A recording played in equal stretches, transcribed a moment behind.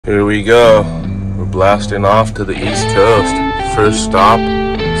Here we go. We're blasting off to the East Coast. First stop,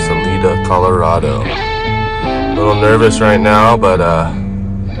 Salida, Colorado. A little nervous right now, but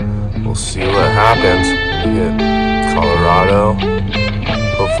we'll see what happens. We hit Colorado,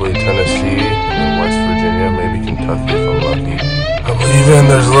 hopefully Tennessee, and then West Virginia, maybe Kentucky if I'm lucky. I'm leaving.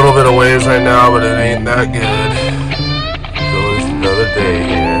 There's a little bit of waves right now, but it ain't that good. It's always another day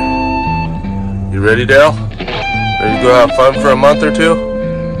here. You ready, Dale? Ready to go have fun for a month or two?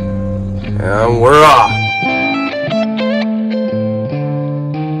 And we're off.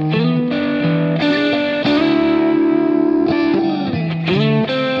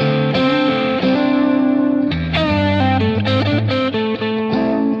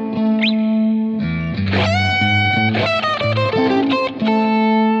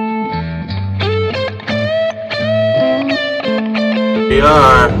 We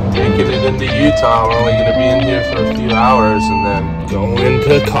are taking it into Utah. We're only going to be in here for a few hours and then go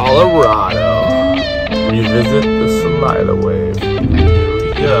into Colorado. Revisit the Salida wave. Here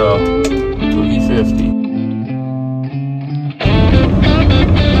we go. Boogie 50.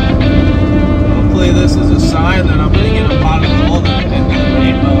 Hopefully this is a sign that I'm going to get a pot of gold at the end of the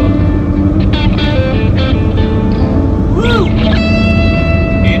rainbow. Woo!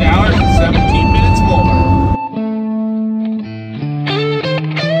 8 hours and 17 minutes more.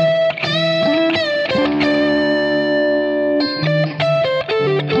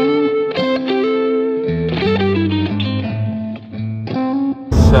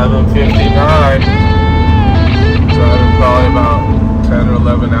 $7:59. Driving probably about 10 or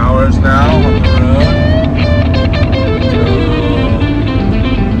 11 hours now on the road.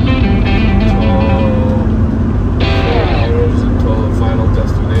 Until the final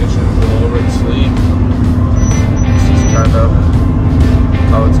destination. Go over and sleep. This is kind of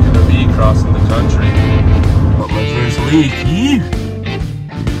how it's going to be crossing the country. But my first week.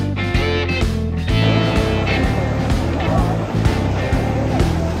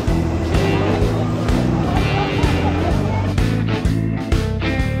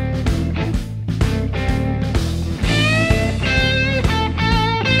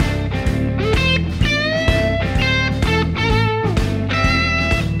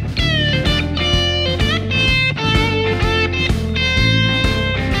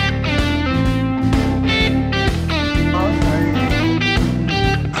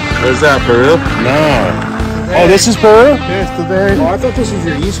 Where's that, Peru? No. Today. Oh, this is Peru? Yes, today. Oh, I thought this was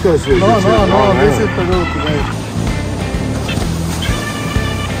your East Coast visit. No, this is Peru today.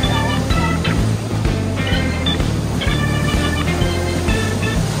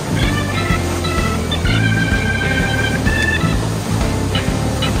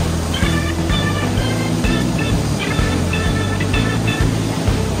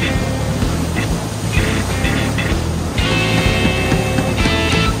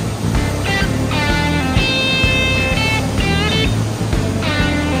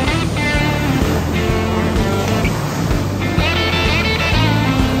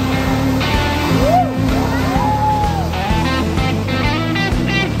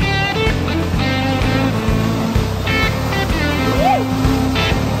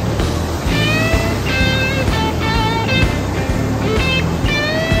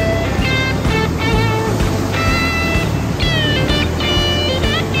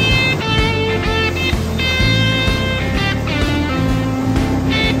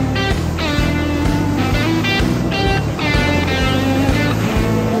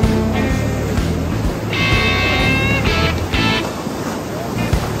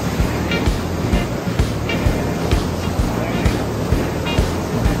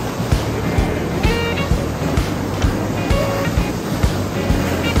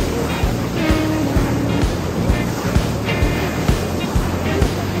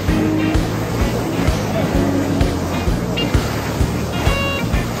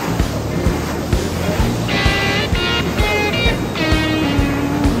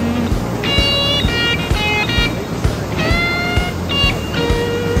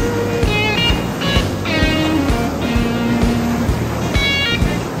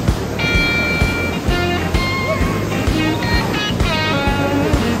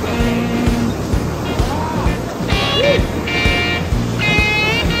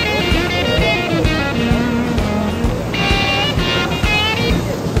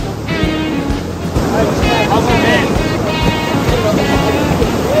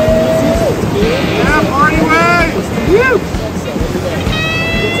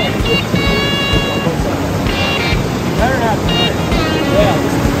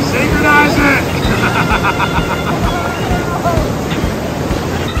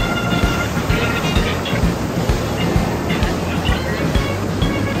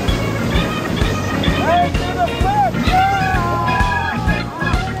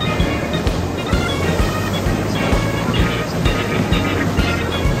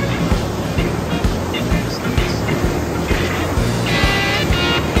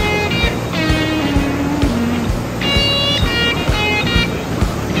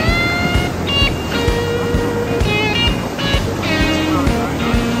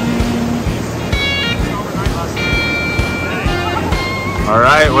 All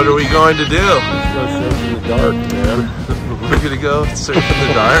right, what are we going to do? Let's go surf in the dark, man. We're gonna go surf in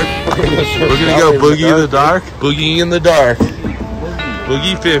the dark. We're gonna go boogie in the dark. Boogie in the dark.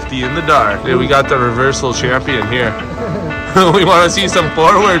 Boogie 50 in the dark. Dude, we got the reversal champion here. We want to see some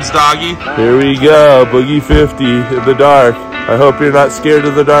forwards, doggy. Here we go, boogie 50 in the dark. I hope you're not scared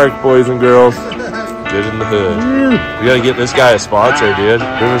of the dark, boys and girls. Good in the hood. We gotta get this guy a sponsor, dude.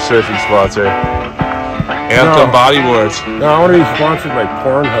 River surfing sponsor. Anthem bodyboards. No, I want to be sponsored by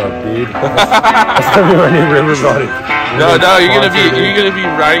Pornhub, dude. That's everyone in River Body. No, you're gonna be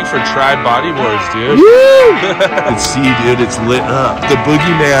riding for Tribe bodyboards, dude. Let's see, dude, it's lit up. The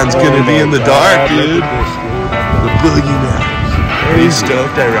boogeyman's gonna be in the dark, dude. The boogeyman. Are you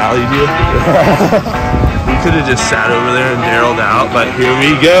stoked I rallied you? We could have just sat over there and barreled out, but here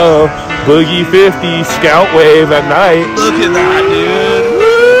we go. Boogie 50, scout wave at night. Look at that, dude.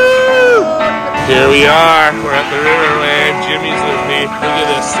 Woo! Here we are. We're at the river wave. Jimmy's with me. Look at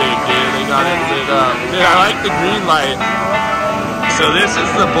this thing, dude. They got it lit up. Dude, I like the green light. So this is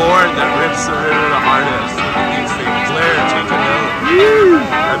the board that rips the river the hardest. Look at these things. Blair, take a note.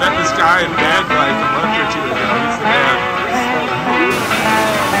 I met this guy in bed like a month or two ago. He's the man.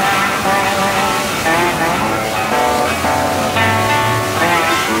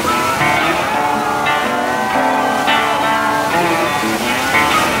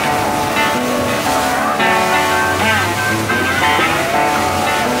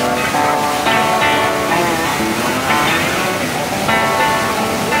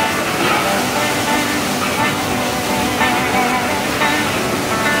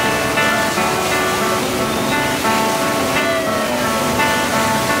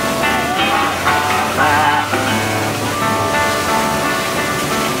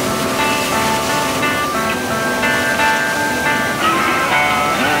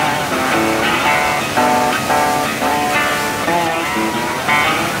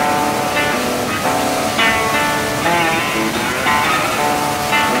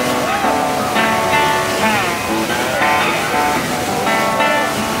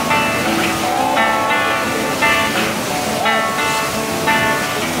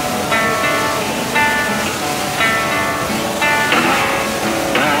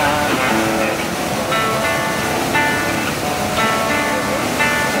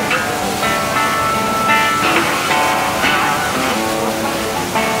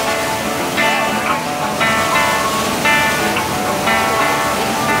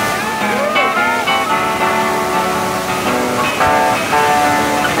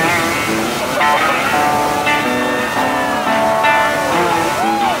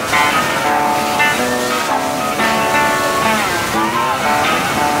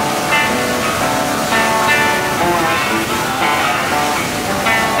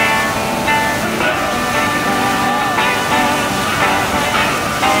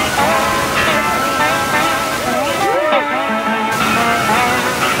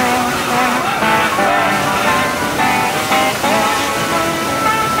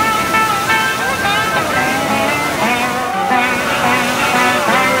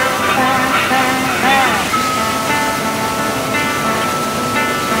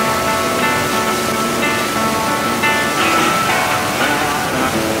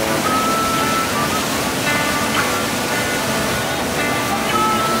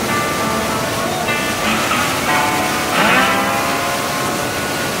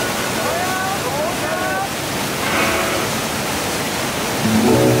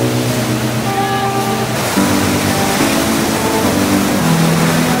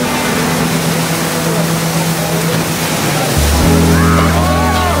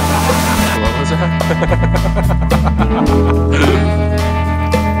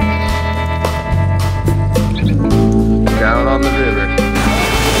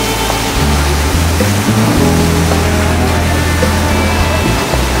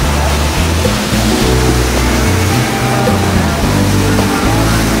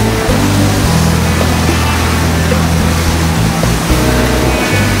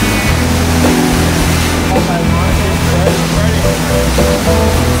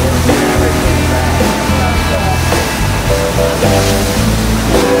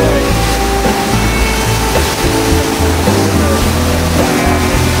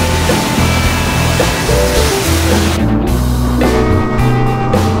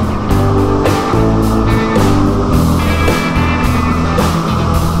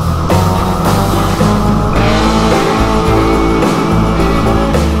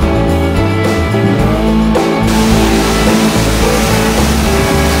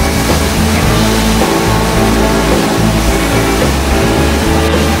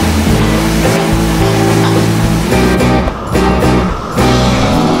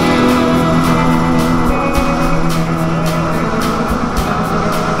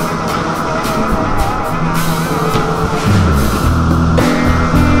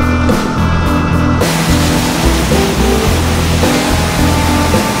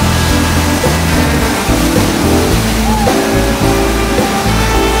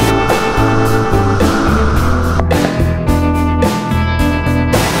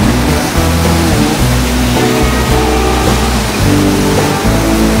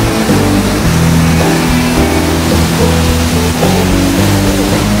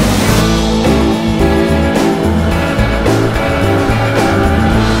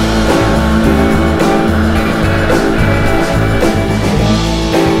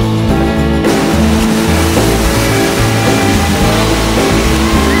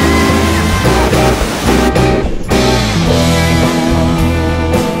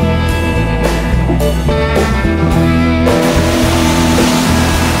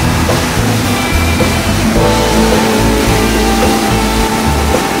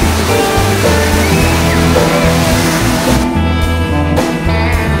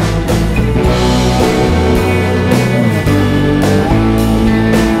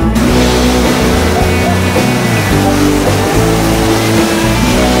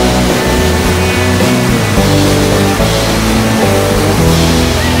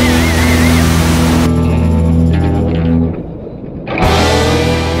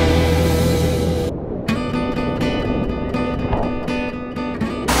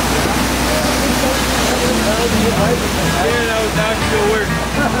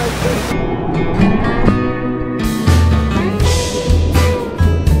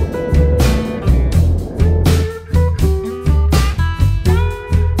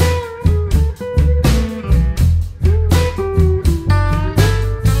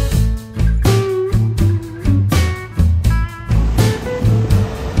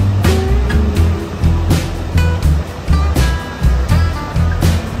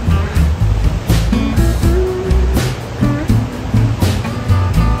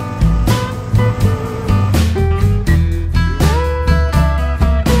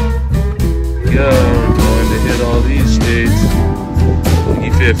 go. We're going to hit all these states.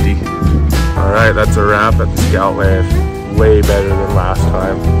 Boogie 50. Alright, that's a wrap at the Scout wave. Way better than last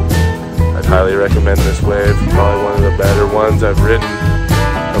time. I'd highly recommend this wave. Probably one of the better ones I've ridden.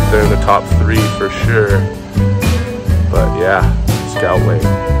 Up there in the top 3 for sure. But yeah, Scout wave.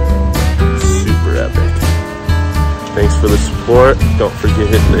 Super epic. Thanks for the support. Don't forget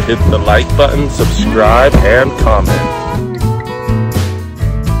to hit the like button, subscribe, and comment.